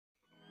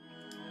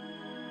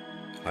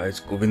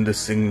It's Govinda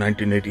Singh,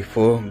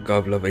 1984,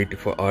 Gavlov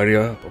 84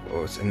 Arya of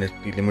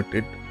NST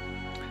Limited,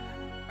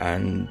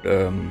 and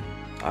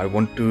I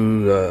want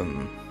to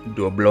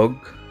do a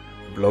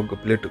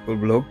political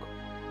blog.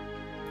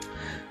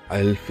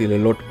 I'll feel a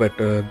lot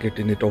better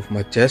getting it off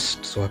my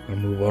chest so I can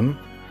move on,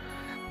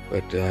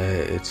 but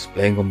it's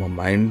playing on my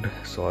mind,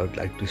 so I'd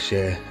like to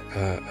share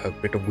a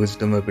bit of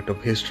wisdom, a bit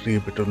of history, a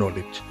bit of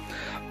knowledge.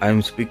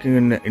 I'm speaking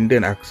in an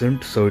Indian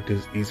accent, so it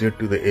is easier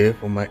to the ear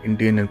for my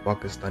Indian and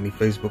Pakistani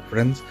Facebook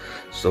friends,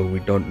 so we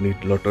don't need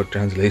a lot of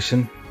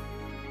translation.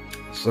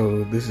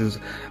 So this is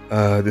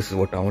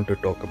what I want to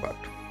talk about.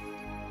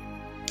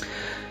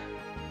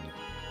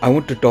 I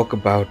want to talk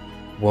about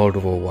World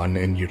War I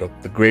in Europe,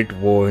 the Great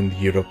War in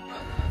Europe.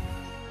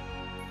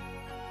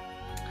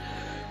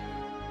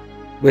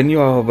 When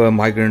you are of a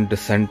migrant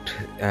descent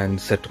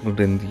and settled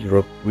in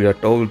Europe, we are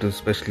told,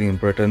 especially in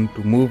Britain,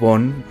 to move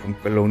on from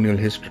colonial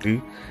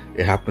history.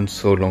 It happened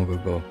so long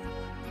ago.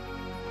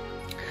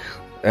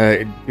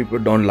 People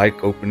don't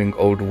like opening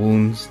old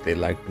wounds. They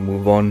like to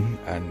move on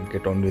and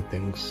get on with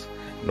things,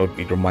 not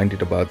be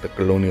reminded about the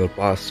colonial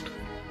past.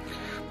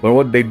 But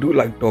what they do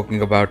like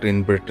talking about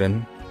in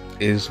Britain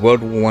is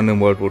World War I and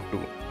World War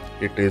II.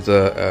 It is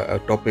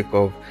a topic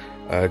of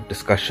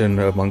discussion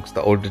amongst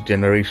the older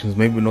generations,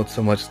 maybe not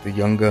so much the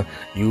younger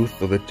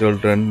youth or the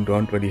children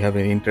don't really have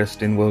any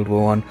interest in World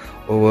War I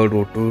or World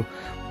War II,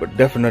 but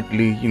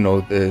definitely,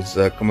 there's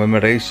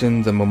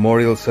commemorations and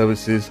memorial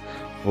services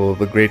for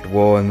the Great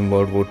War and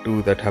World War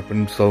II that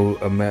happened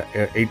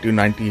 80 to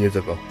 90 years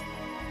ago.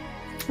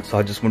 So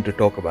I just want to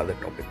talk about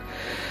that topic.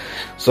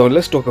 So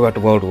let's talk about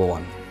World War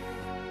I.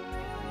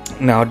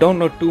 Now, I don't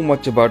know too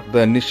much about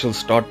the initial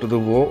start to the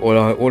war.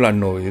 All I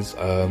know is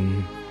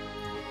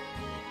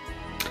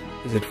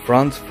it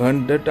Franz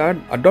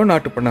Ferdinand? I don't know how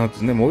to pronounce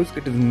his name. I always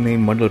get his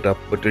name muddled up.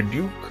 But the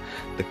Duke,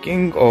 the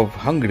King of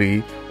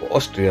Hungary or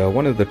Austria,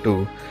 one of the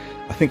two,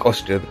 I think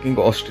Austria, the King of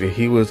Austria,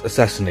 he was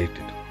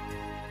assassinated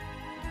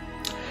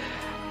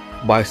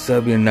by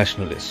Serbian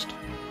nationalists.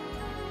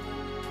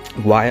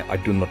 Why? I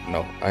do not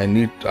know.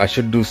 I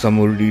should do some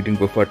more reading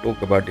before I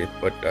talk about it.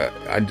 But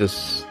I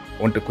just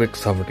want a quick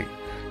summary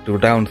to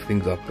round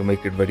things up to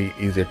make it very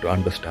easier to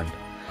understand.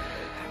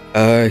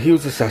 He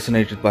was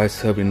assassinated by a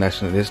Serbian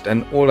nationalist,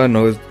 and all I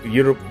know is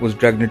Europe was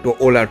dragged into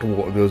all-out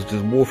war. There was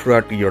just war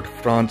throughout Europe,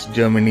 France,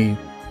 Germany,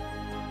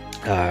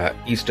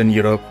 Eastern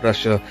Europe,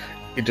 Russia.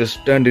 It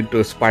just turned into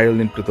a spiral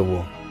into the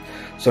war.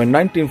 So in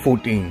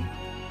 1914,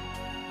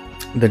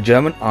 the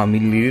German army,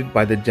 led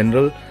by the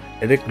General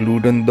Erich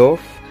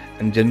Ludendorff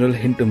and General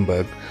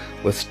Hindenburg,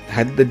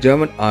 had the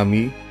German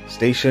army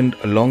stationed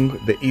along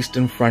the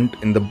Eastern Front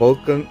in the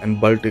Balkan and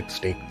Baltic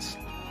states.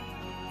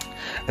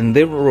 And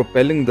they were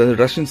repelling the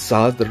Russian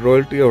Tsars, the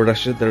royalty of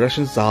Russia, the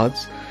Russian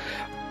Tsars,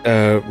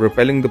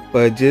 repelling the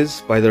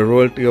purges by the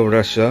royalty of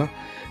Russia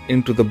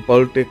into the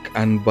Baltic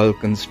and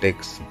Balkan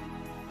states.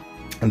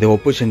 And they were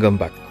pushing them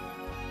back.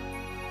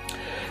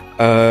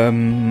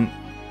 And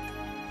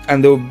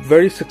they were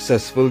very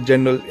successful.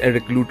 General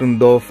Erich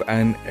Ludendorff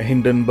and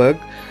Hindenburg,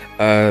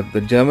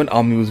 the German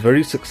army was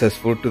very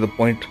successful to the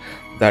point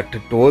that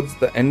towards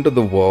the end of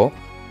the war,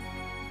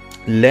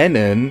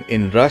 Lenin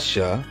in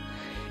Russia,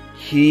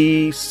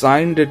 he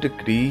signed a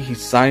decree, he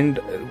signed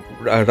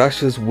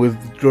Russia's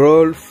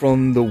withdrawal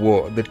from the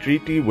war, the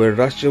treaty where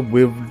Russia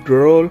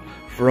withdrawal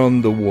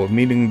from the war,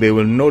 meaning they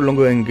will no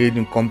longer engage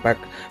in combat,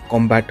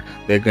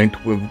 they're going to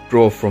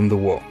withdraw from the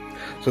war.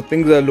 So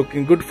things are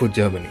looking good for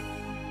Germany.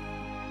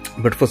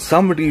 But for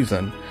some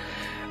reason,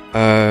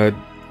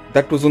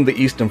 that was on the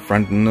Eastern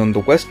Front, and on the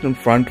Western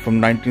Front from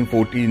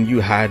 1914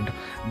 you had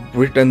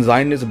Britain,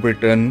 Zionist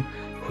Britain,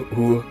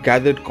 who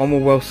gathered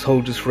Commonwealth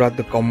soldiers throughout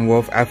the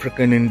Commonwealth,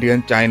 African,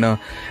 Indian, China,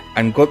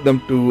 and got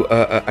them to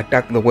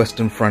attack the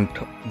Western Front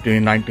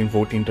during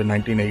 1914 to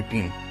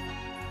 1918.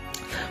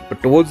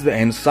 But towards the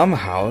end,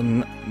 somehow,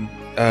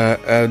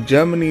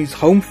 Germany's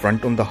home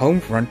front,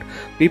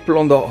 people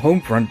on the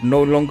home front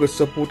no longer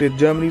supported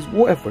Germany's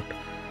war effort.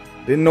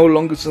 They no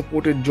longer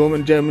supported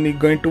Germany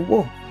going to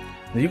war.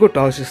 Now you got to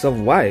ask yourself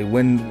why.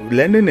 When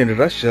Lenin in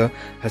Russia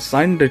has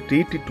signed a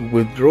treaty to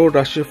withdraw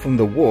Russia from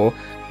the war,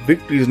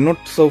 victory is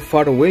not so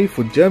far away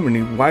for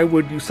Germany. Why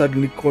would you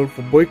suddenly call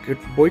for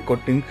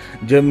boycotting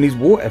Germany's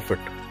war effort?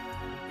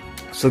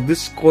 So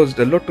this caused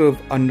a lot of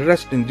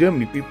unrest in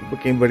Germany. People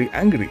became very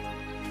angry.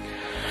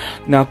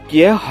 Now,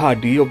 Keir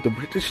Hardie of the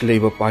British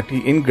Labour Party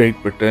in Great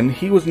Britain,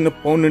 he was an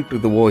opponent to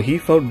the war. He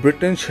felt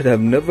Britain should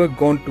have never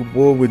gone to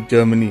war with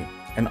Germany.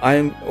 And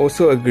I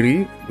also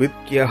agree with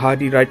Keir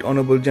Hardie, Right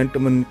Honourable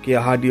Gentleman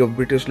Keir Hardie of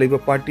British Labour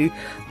Party,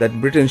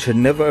 that Britain should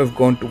never have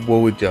gone to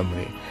war with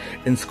Germany.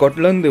 In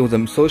Scotland, there was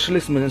a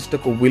socialist minister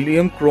called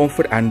William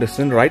Crawford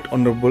Anderson, Right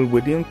Honourable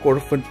William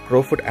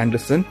Crawford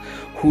Anderson,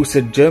 who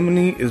said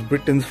Germany is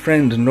Britain's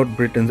friend, not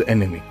Britain's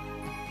enemy.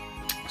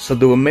 So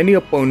there were many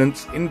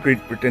opponents in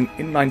Great Britain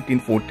in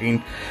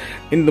 1914,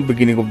 in the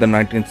beginning of the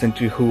 19th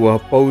century, who were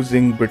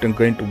opposing Britain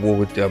going to war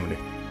with Germany.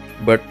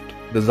 But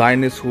the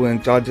Zionists who were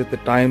in charge at the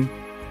time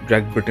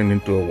dragged Britain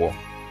into a war.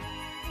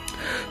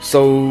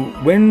 So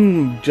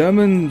when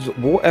Germany's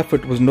war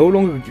effort was no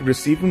longer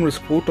receiving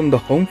support on the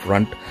home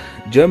front,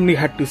 Germany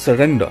had to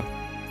surrender.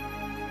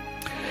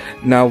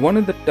 Now, one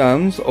of the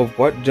terms of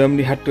what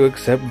Germany had to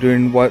accept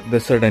during the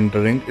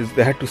surrendering is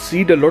they had to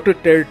cede a lot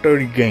of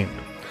territory gained.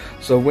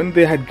 So when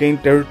they had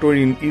gained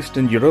territory in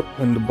Eastern Europe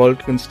and the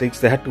Balkan states,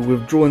 they had to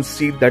withdraw and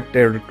cede that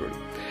territory.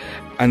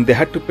 And they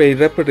had to pay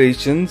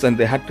reparations, and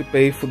they had to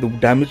pay for the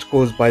damage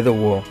caused by the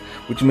war,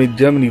 which made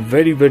Germany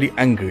very, very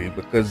angry,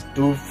 because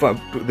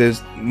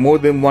there's more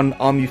than one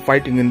army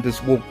fighting in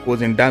this war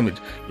causing damage.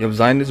 You have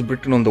Zionist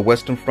Britain on the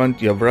Western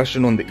Front, you have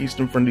Russia on the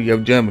Eastern Front, you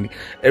have Germany.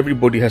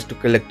 Everybody has to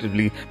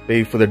collectively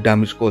pay for the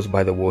damage caused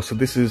by the war. So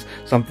this is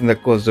something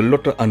that caused a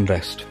lot of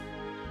unrest.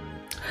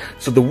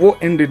 So the war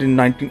ended in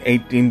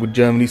 1918 with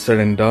Germany's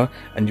surrender,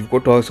 and you've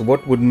got to ask,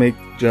 what would make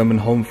German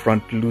home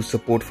front lose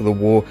support for the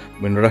war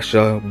when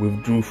Russia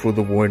withdrew from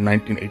the war in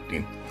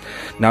 1918?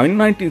 Now, in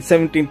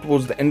 1917,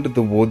 towards the end of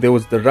the war, there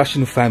was the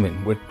Russian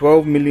famine, where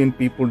 12 million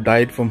people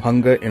died from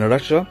hunger in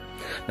Russia.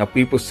 Now,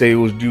 people say it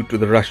was due to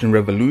the Russian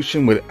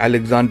Revolution, where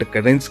Alexander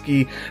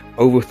Kerensky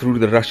overthrew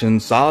the Russian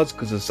Tsars,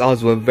 because the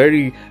Tsars were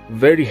very,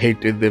 very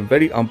hated. They're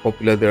very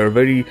unpopular. They're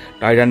very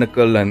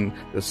tyrannical, and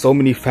there's so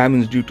many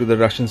famines due to the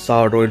Russian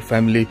Tsar royal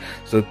family.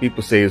 So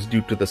people say it's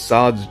due to the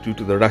Tsars, due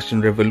to the Russian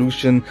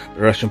Revolution,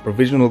 the Russian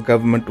Provisional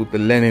Government with the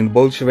Lenin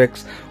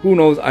Bolsheviks. Who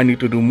knows? I need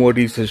to do more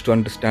research to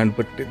understand.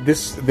 But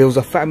there was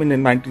a famine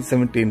in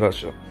 1917 in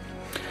Russia.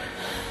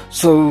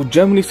 So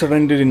Germany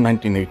surrendered in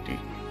 1980.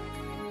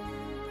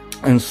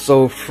 And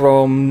so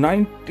from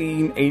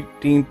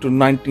 1918 to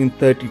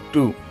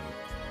 1932,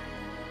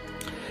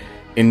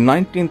 in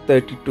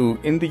 1932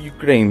 in the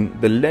Ukraine,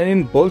 the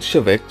Lenin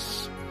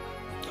Bolsheviks,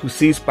 who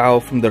seized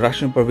power from the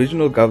Russian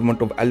Provisional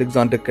Government of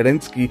Alexander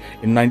Kerensky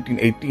in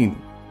 1918,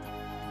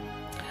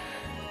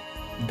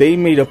 they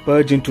made a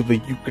purge into the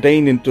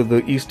Ukraine, into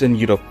the Eastern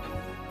Europe,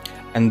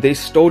 and they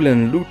stole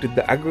and looted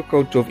the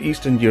agriculture of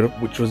Eastern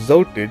Europe, which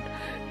resulted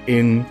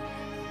in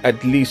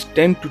at least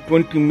 10 to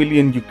 20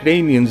 million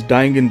Ukrainians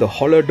dying in the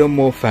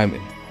Holodomor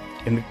famine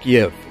in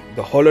Kiev.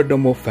 The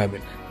Holodomor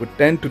famine, with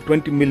 10 to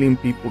 20 million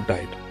people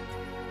died.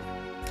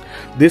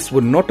 This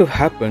would not have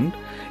happened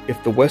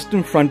if the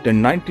Western Front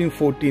in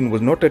 1914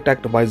 was not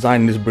attacked by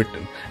Zionist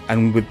Britain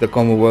and with the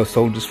Commonwealth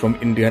soldiers from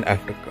India and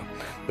Africa.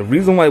 The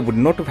reason why it would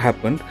not have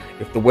happened,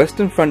 if the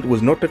Western Front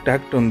was not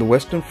attacked on the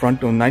Western Front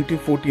of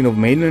 1914 of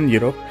mainland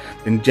Europe,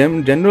 then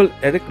General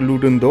Erich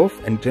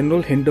Ludendorff and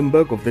General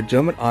Hindenburg of the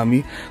German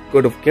army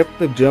could have kept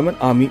the German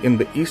army in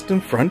the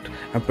Eastern Front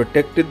and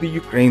protected the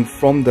Ukraine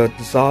from the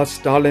Tsar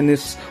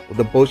Stalinists or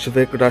the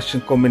Bolshevik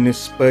Russian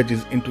communist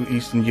purges into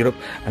Eastern Europe,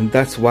 and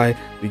that's why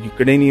the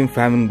Ukrainian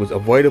famine was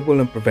avoidable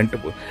and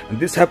preventable. And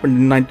this happened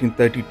in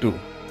 1932.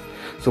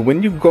 So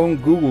when you go on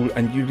Google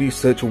and you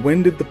research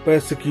when did the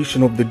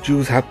persecution of the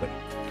Jews happen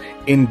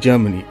in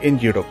Germany, in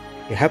Europe,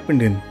 it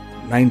happened in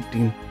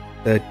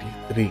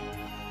 1933.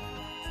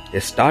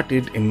 It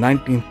started in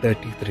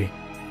 1933.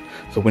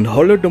 So when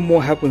Holodomor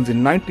happens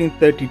in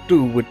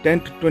 1932, with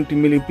 10 to 20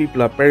 million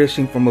people are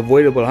perishing from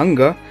avoidable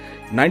hunger,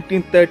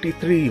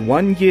 1933,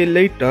 1 year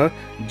later,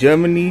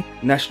 Germany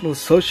National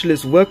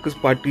Socialist Workers'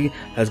 Party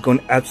has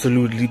gone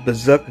absolutely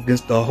berserk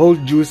against the whole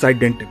Jewish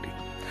identity.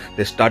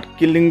 They start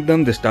killing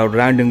them, they start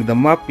rounding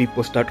them up,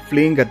 people start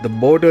fleeing at the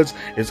borders.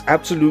 It's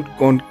absolute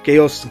gone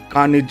chaos,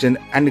 carnage and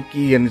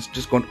anarchy, and it's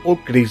just gone all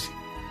crazy.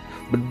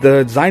 But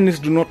the Zionists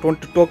do not want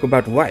to talk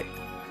about why.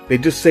 They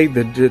just say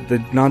that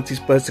the Nazis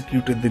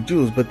persecuted the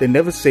Jews, but they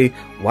never say,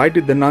 why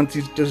did the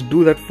Nazis just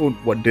do that for,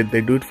 what, did they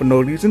do it for no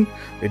reason?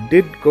 They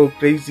did go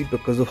crazy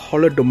because of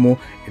Holodomor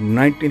in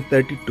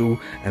 1932,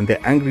 and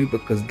they're angry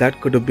because that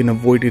could have been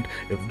avoided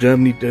if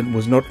Germany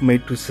was not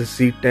made to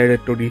secede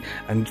territory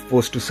and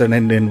forced to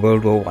surrender in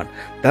World War I.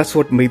 That's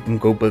what made them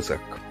go berserk.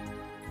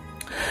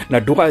 Now,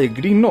 do I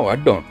agree? No, I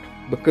don't.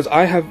 Because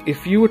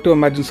if you were to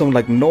imagine someone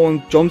like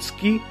Noam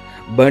Chomsky,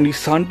 Bernie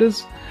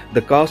Sanders,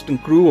 the cast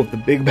and crew of The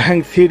Big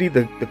Bang Theory,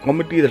 the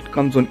comedy that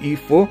comes on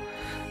E4,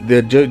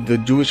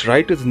 the Jewish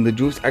writers and the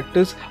Jewish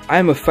actors. I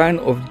am a fan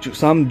of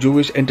some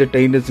Jewish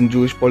entertainers and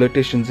Jewish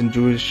politicians and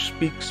Jewish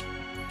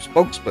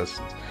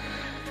spokespersons.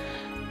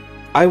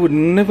 I would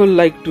never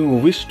like to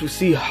wish to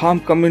see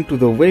harm come into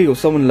the way of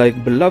someone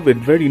like beloved,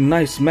 very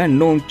nice man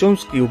Noam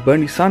Chomsky or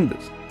Bernie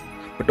Sanders.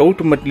 But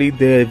ultimately,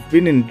 they've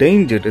been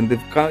endangered, and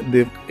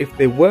if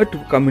they were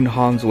to come in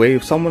harm's way,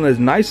 if someone as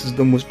nice as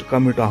them was to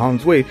come into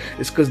harm's way,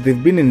 it's because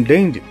they've been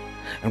endangered.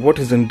 And what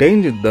has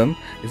endangered them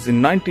is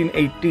in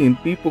 1918,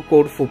 people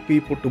called for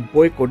people to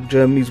boycott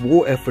Germany's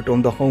war effort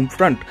on the home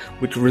front,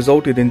 which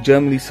resulted in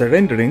Germany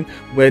surrendering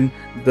when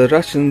the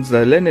Russians,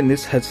 the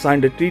Leninists, had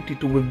signed a treaty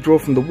to withdraw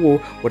from the war.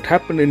 What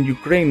happened in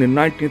Ukraine in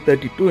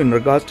 1932 in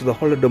regards to the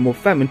Holodomor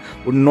famine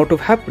would not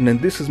have happened,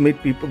 and this has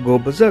made people go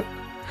berserk.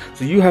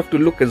 So you have to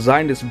look at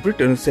Zionist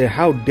Britain and say,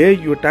 how dare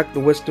you attack the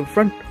Western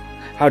Front?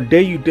 How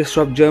dare you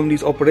disrupt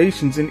Germany's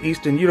operations in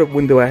Eastern Europe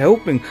when they were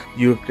helping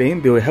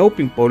Ukraine, they were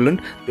helping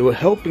Poland, they were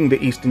helping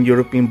the Eastern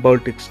European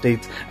Baltic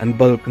states and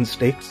Balkan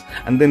states,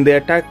 and then they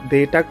attacked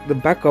the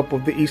backup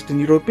of the Eastern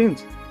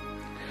Europeans.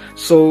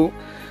 So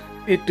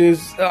It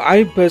is,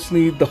 I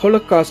personally, the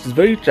Holocaust is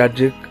very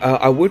tragic.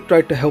 I would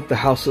try to help the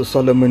House of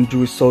Solomon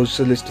Jewish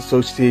Socialist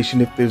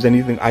Association if there's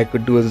anything I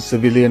could do as a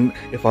civilian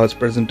if I was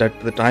present at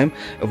the time.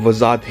 Of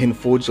Azad, Hind,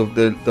 Fauj, of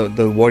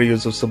the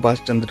warriors of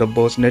Subhash Chandra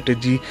Bose,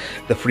 Netaji,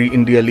 the Free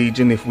India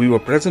Legion. If we were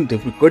present,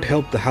 if we could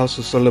help the House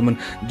of Solomon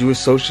Jewish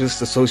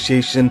Socialist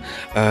Association,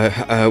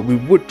 we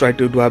would try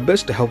to do our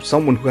best to help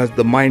someone who has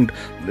the mind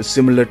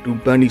similar to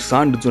Bernie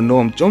Sanders or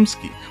Noam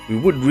Chomsky. We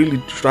would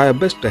really try our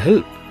best to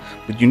help.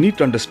 But you need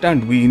to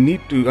understand, we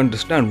need to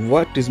understand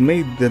what has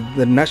made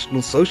the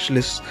National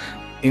Socialists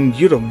in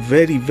Europe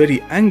very,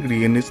 very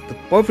angry, and it's the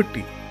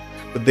poverty.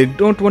 But they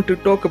don't want to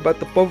talk about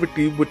the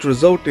poverty which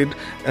resulted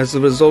as a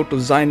result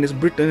of Zionist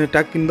Britain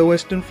attacking the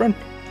Western Front.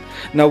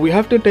 Now we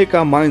have to take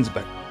our minds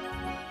back.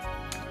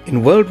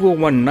 In World War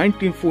I,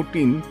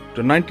 1914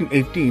 to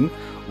 1918,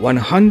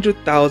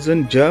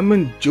 100,000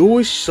 German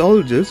Jewish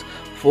soldiers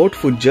fought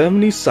for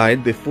Germany's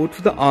side. They fought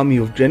for the army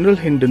of General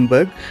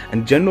Hindenburg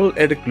and General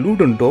Erich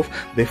Ludendorff.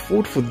 They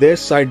fought for their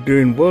side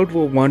during World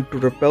War I to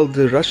repel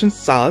the Russian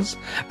Tsars,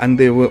 and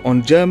they were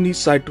on Germany's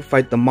side to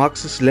fight the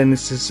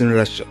Marxist-Leninists in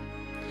Russia.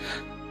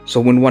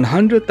 So when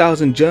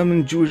 100,000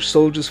 German Jewish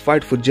soldiers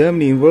fight for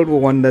Germany in World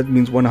War I, that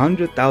means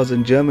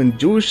 100,000 German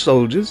Jewish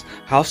soldiers,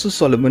 House of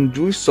Solomon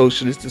Jewish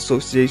Socialist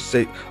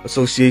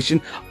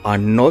Association, are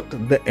not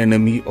the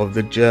enemy of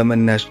the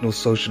German National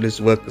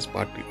Socialist Workers'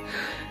 Party.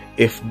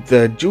 If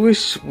the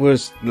Jewish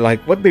was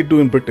like what they do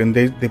in Britain,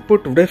 they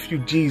put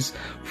refugees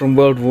from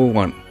World War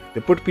I. They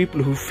put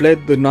people who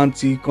fled the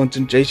Nazi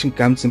concentration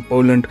camps in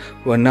Poland,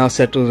 who are now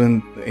settled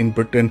in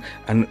Britain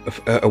and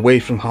away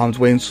from harm's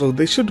way. And so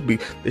they should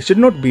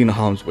not be in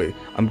harm's way.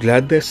 I'm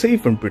glad they're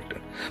safe in Britain.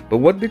 But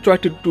what they try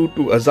to do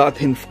to Azad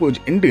Hind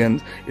Fauj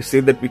Indians is say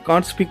that we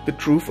can't speak the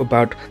truth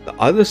about the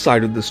other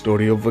side of the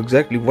story of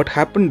exactly what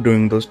happened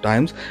during those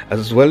times,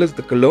 as well as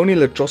the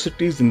colonial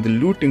atrocities and the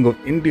looting of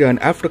India and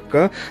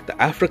Africa.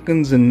 The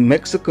Africans and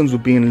Mexicans were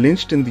being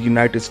lynched in the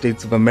United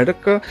States of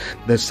America.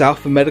 The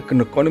South American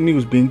economy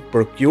was being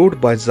procured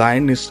by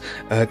Zionist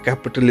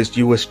capitalist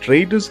US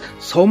traders.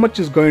 So much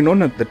is going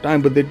on at the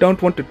time, but they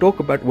don't want to talk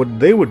about what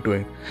they were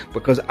doing,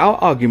 because our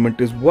argument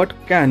is, what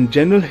can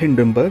General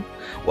Hindenburg,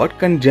 what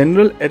can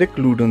General Erich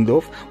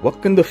Ludendorff,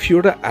 what can the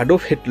Führer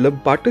Adolf Hitler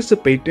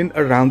participate in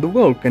around the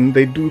world? Can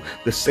they do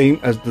the same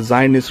as the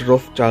Zionist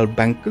Rothschild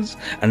bankers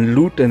and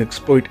loot and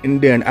exploit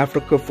India and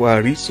Africa for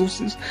our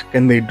resources?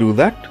 Can they do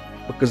that?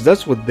 Because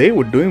that's what they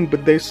were doing,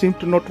 but they seem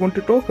to not want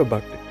to talk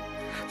about it.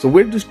 So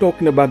we're just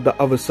talking about the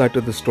other side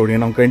of the story,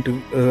 and I'm going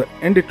to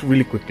end it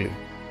really quickly.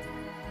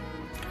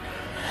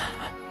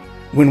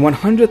 When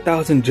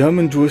 100,000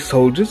 German Jewish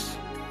soldiers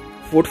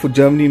fought for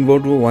Germany in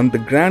World War I, the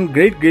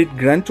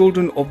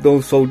great-great-grandchildren of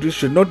those soldiers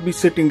should not be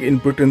sitting in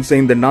Britain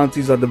saying the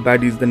Nazis are the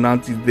baddies, the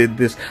Nazis did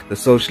this, the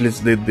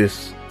socialists did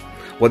this.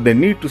 What they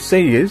need to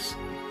say is,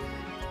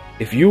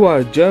 if you are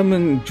a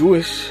German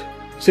Jewish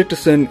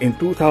citizen in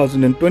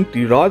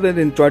 2020, rather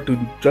than try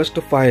to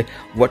justify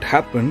what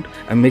happened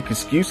and make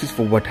excuses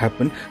for what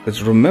happened,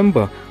 because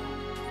remember,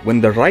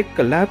 when the Reich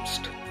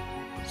collapsed,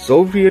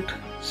 Soviet,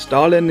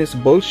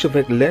 Stalinist,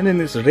 Bolshevik,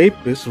 Leninist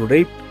rapists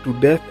raped to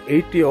death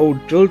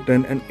 80-year-old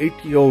children and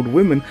 80-year-old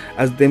women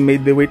as they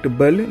made their way to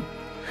Berlin.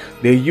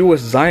 The US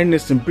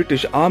Zionist and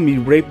British army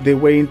raped their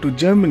way into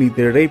Germany.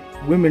 They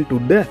raped women to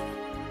death.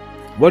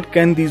 What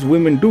can these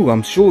women do?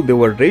 I'm sure there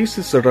were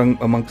racists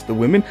amongst the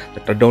women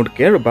that I don't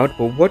care about,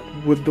 but what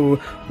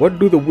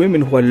do the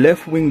women who are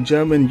left-wing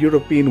German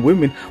European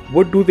women,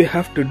 what do they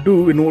have to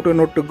do in order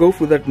not to go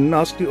through that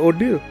nasty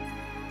ordeal?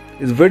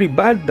 It's very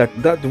bad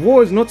that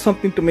war is not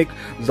something to make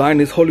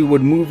Zionist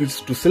Hollywood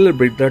movies to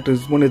celebrate. That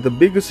is one of the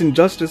biggest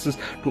injustices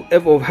to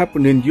ever have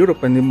happened in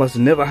Europe, and it must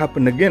never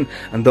happen again.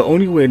 And the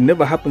only way it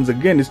never happens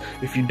again is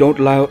if you don't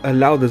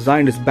allow the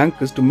Zionist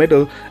bankers to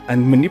meddle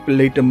and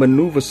manipulate and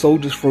maneuver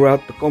soldiers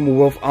throughout the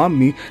Commonwealth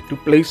Army to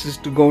places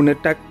to go and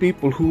attack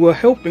people who are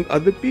helping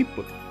other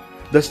people.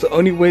 That's the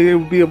only way it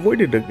will be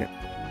avoided again.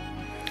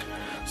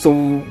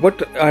 So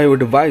what I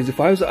would advise, if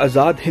I was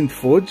Azad Hind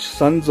Fauj,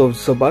 sons of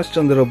Subhash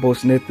Chandra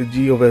Bose,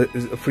 Netaji of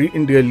a Free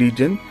India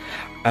Legion,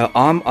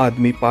 Aam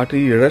Aadmi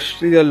Party,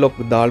 Rashtriya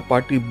Lokdal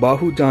Party,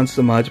 Bahujan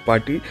Samaj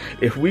Party,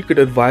 if we could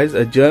advise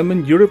a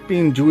German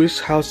European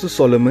Jewish House of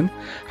Solomon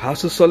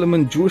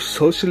Jewish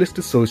Socialist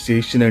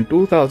Association in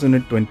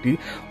 2020,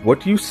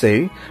 what you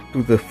say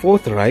to the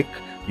Fourth Reich,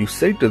 you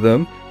say to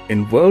them,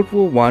 in World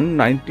War I,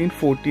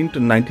 1914 to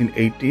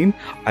 1918,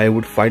 I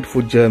would fight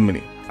for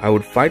Germany. I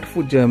would fight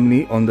for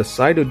Germany on the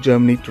side of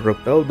Germany to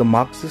repel the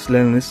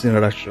Marxist-Leninists in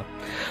Russia.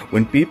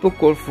 When people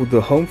call for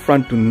the home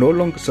front to no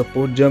longer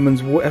support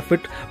Germany's war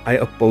effort, I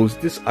oppose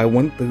this. I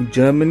want the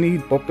Germany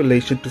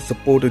population to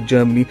support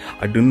Germany.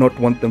 I do not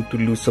want them to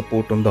lose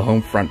support on the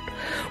home front.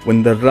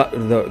 When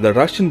the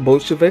Russian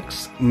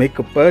Bolsheviks make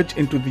a purge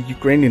into the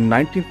Ukraine in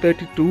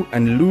 1932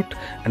 and loot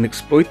and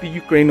exploit the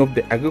Ukraine of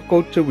the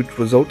agriculture, which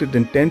resulted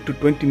in 10 to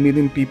 20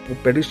 million people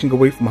perishing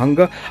away from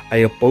hunger, I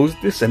oppose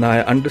this, and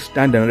I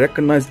understand and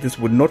recognize this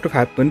would not have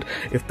happened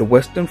if the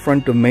Western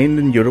Front of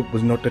mainland Europe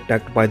was not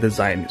attacked by the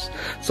Zionists.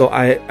 So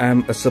I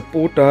am a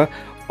supporter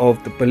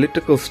of the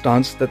political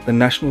stance that the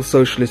National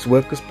Socialist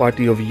Workers'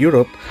 Party of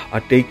Europe are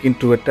taking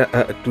to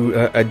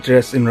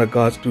address in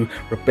regards to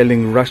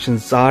repelling Russian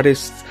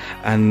Tsarists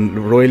and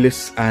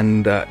royalists,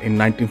 and in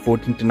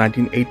 1914 to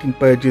 1918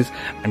 purges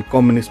and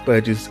communist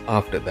purges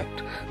after that.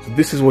 So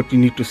this is what you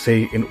need to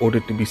say in order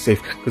to be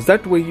safe, because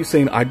that way you're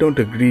saying, I don't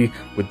agree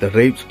with the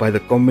rapes by the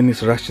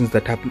communist Russians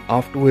that happened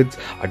afterwards,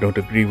 I don't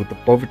agree with the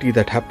poverty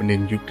that happened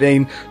in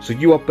Ukraine, so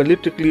you are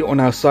politically on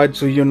our side,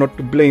 so you're not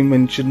to blame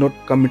and should not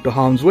come into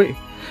harm's way.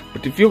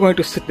 But if you're going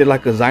to sit there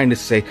like a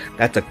Zionist, say,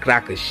 that's a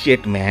crack of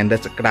shit, man,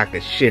 that's a crack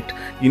of shit,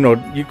 you're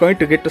going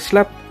to get a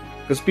slap,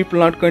 because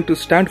people aren't going to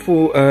stand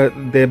for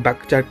their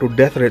backchat to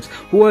death threats.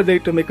 Who are they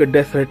to make a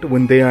death threat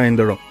when they are in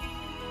the wrong?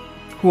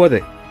 Who are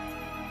they?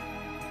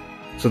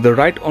 So the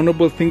right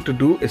honorable thing to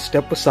do is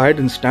step aside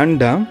and stand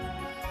down.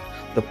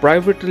 The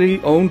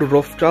privately owned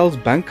Rothschild's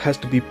bank has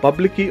to be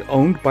publicly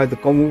owned by the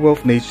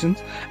Commonwealth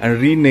Nations and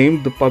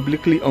renamed the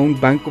publicly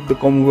owned Bank of the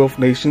Commonwealth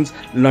Nations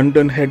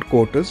London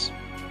headquarters,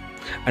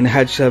 and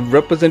had to have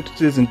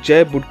representatives in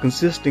chair board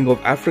consisting of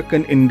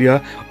African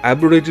India,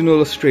 Aboriginal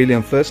Australia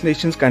and First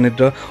Nations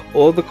Canada,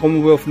 all the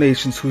Commonwealth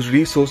nations whose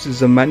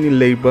resources and manual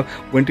labour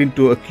went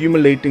into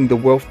accumulating the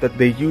wealth that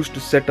they used to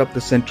set up the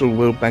central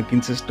world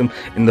banking system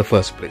in the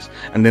first place.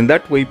 And then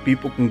that way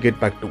people can get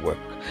back to work.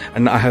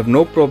 And I have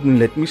no problem,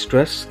 let me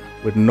stress,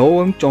 with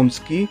Noam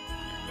Chomsky,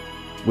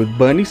 with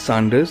Bernie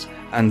Sanders,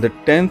 and the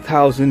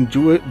 10,000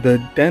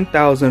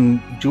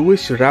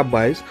 Jewish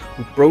rabbis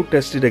who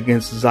protested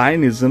against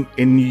Zionism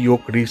in New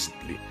York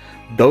recently.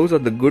 Those are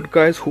the good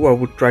guys who I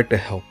would try to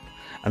help.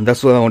 And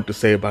that's what I want to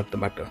say about the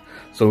matter.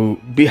 So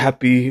be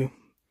happy.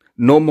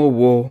 No more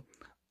war.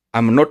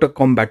 I'm not a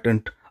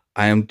combatant.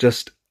 I am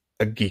just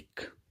a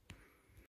geek.